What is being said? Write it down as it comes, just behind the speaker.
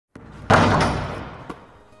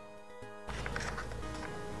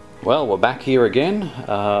Well, we're back here again.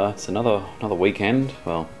 It's another weekend.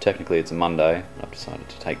 Well, technically it's a Monday. I've decided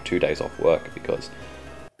to take 2 days off work because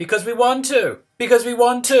we want to. Because we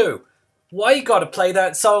want to. Why you gotta play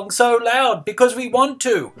that song so loud? Because we want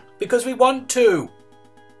to. Because we want to.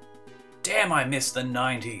 Damn, I miss the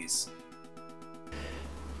 90s.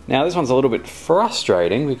 Now this one's a little bit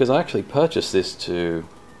frustrating because I actually purchased this to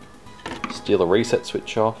steal a reset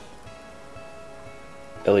switch off,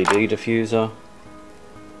 LED diffuser,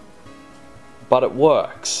 but it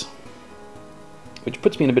works, which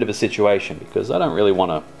puts me in a bit of a situation because I don't really want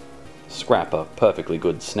to scrap a perfectly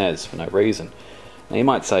good SNES for no reason. Now you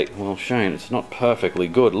might say, well Shane, it's not perfectly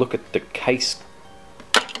good, look at the case.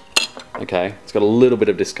 Okay, it's got a little bit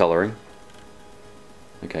of discoloring.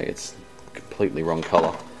 Okay, it's completely wrong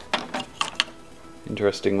colour.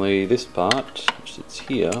 Interestingly, this part, which sits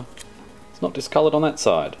here, it's not discoloured on that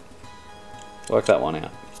side. Work that one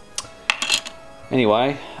out.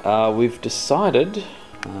 Anyway, we've decided,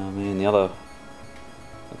 me and the other,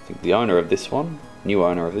 I think the owner of this one, new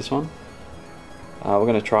owner of this one, we're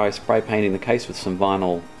going to try spray painting the case with some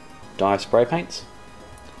vinyl dye spray paints,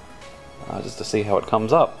 just to see how it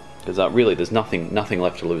comes up. Because really, there's nothing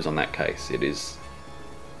left to lose on that case. It is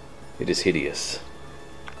hideous.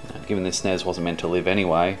 Given this SNES wasn't meant to live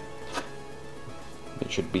anyway,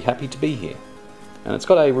 it should be happy to be here. And it's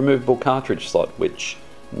got a removable cartridge slot, which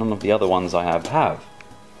none of the other ones I have.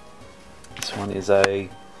 This one is a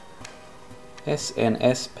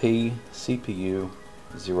SNSP CPU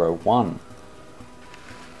 01.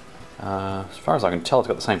 As far as I can tell, it's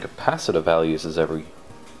got the same capacitor values as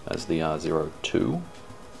the 02.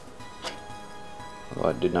 Although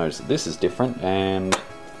I did notice that this is different, and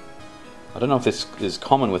I don't know if this is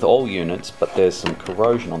common with all units, but there's some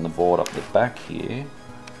corrosion on the board up the back here.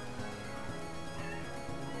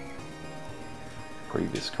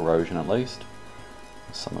 Previous corrosion at least.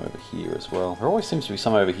 There's some over here as well. There always seems to be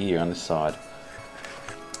some over here on this side.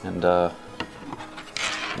 And on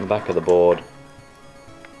the back of the board,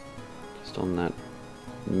 just on that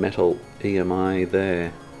metal EMI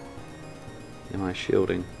there, EMI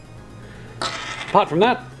shielding. Apart from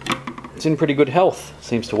that, it's in pretty good health.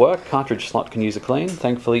 Seems to work. Cartridge slot can use a clean.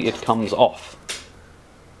 Thankfully it comes off.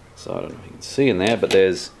 So I don't know if you can see in there, but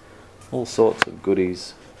there's all sorts of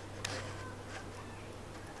goodies.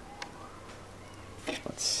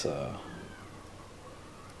 Let's I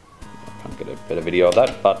can't get a better video of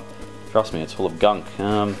that, but trust me, it's full of gunk.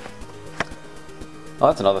 Oh,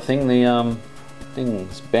 that's another thing. The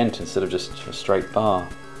thing's bent instead of just a straight bar.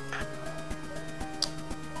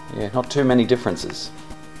 Yeah, not too many differences.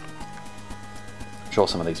 I'm sure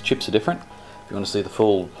some of these chips are different. If you want to see the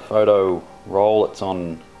full photo roll, it's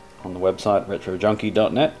on the website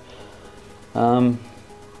retrojunkie.net.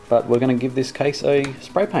 But we're going to give this case a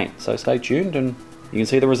spray paint, so stay tuned and you can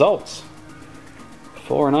see the results.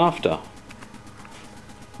 Before and after.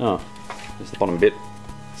 Oh, there's the bottom bit.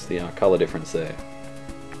 It's the colour difference there.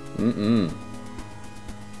 And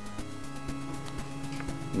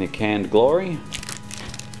the canned glory.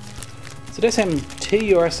 Is it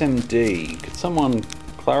SMT or SMD? Could someone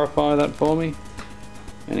clarify that for me?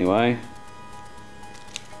 Anyway,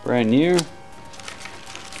 brand new.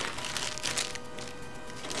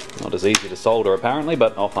 Not as easy to solder apparently,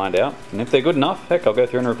 but I'll find out. And if they're good enough, heck, I'll go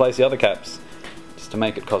through and replace the other caps. Just to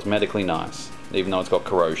make it cosmetically nice, even though it's got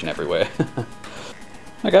corrosion everywhere.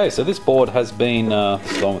 Okay, so this board has been,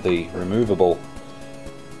 this is on with the removable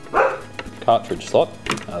cartridge slot.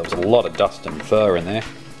 There was a lot of dust and fur in there.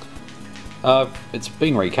 It's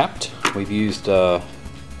been recapped. We've used, as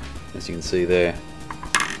you can see there,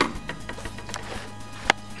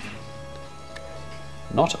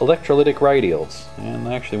 not electrolytic radials, and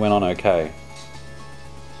they actually went on okay.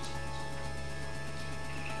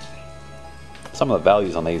 Some of the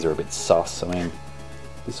values on these are a bit sus. I mean,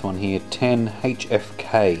 this one here, 10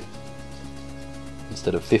 HFK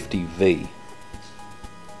instead of 50V.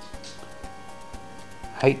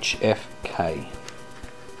 HFK.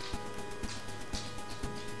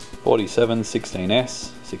 47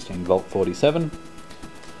 16S, 16 volt 47.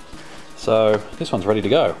 So this one's ready to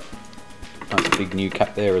go. Nice big new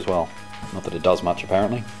cap there as well. Not that it does much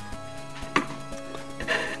apparently.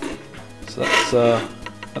 So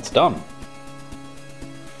that's done.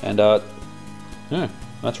 And yeah,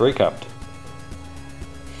 that's recapped.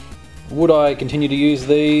 Would I continue to use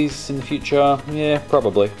these in the future? Yeah,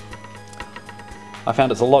 probably. I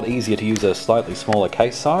found it's a lot easier to use a slightly smaller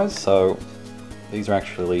case size, so these are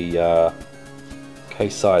actually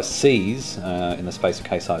case size C's in the space of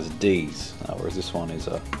case size D's, whereas this one is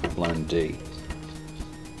a full-blown D.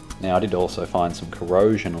 Now I did also find some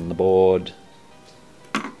corrosion on the board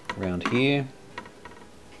around here.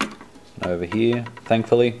 over here.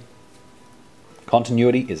 Thankfully,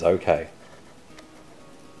 continuity is okay.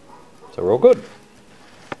 So we're all good.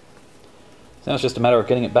 So now it's just a matter of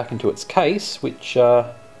getting it back into its case, which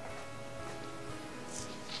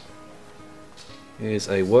is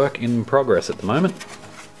a work in progress at the moment.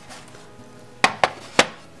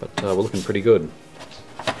 But we're looking pretty good.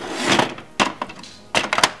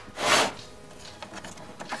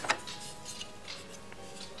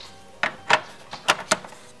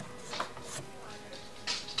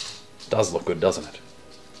 Does look good, doesn't it?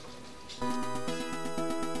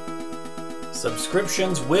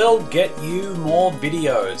 Subscriptions will get you more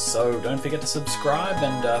videos, so don't forget to subscribe,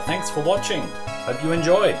 and thanks for watching. Hope you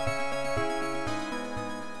enjoyed.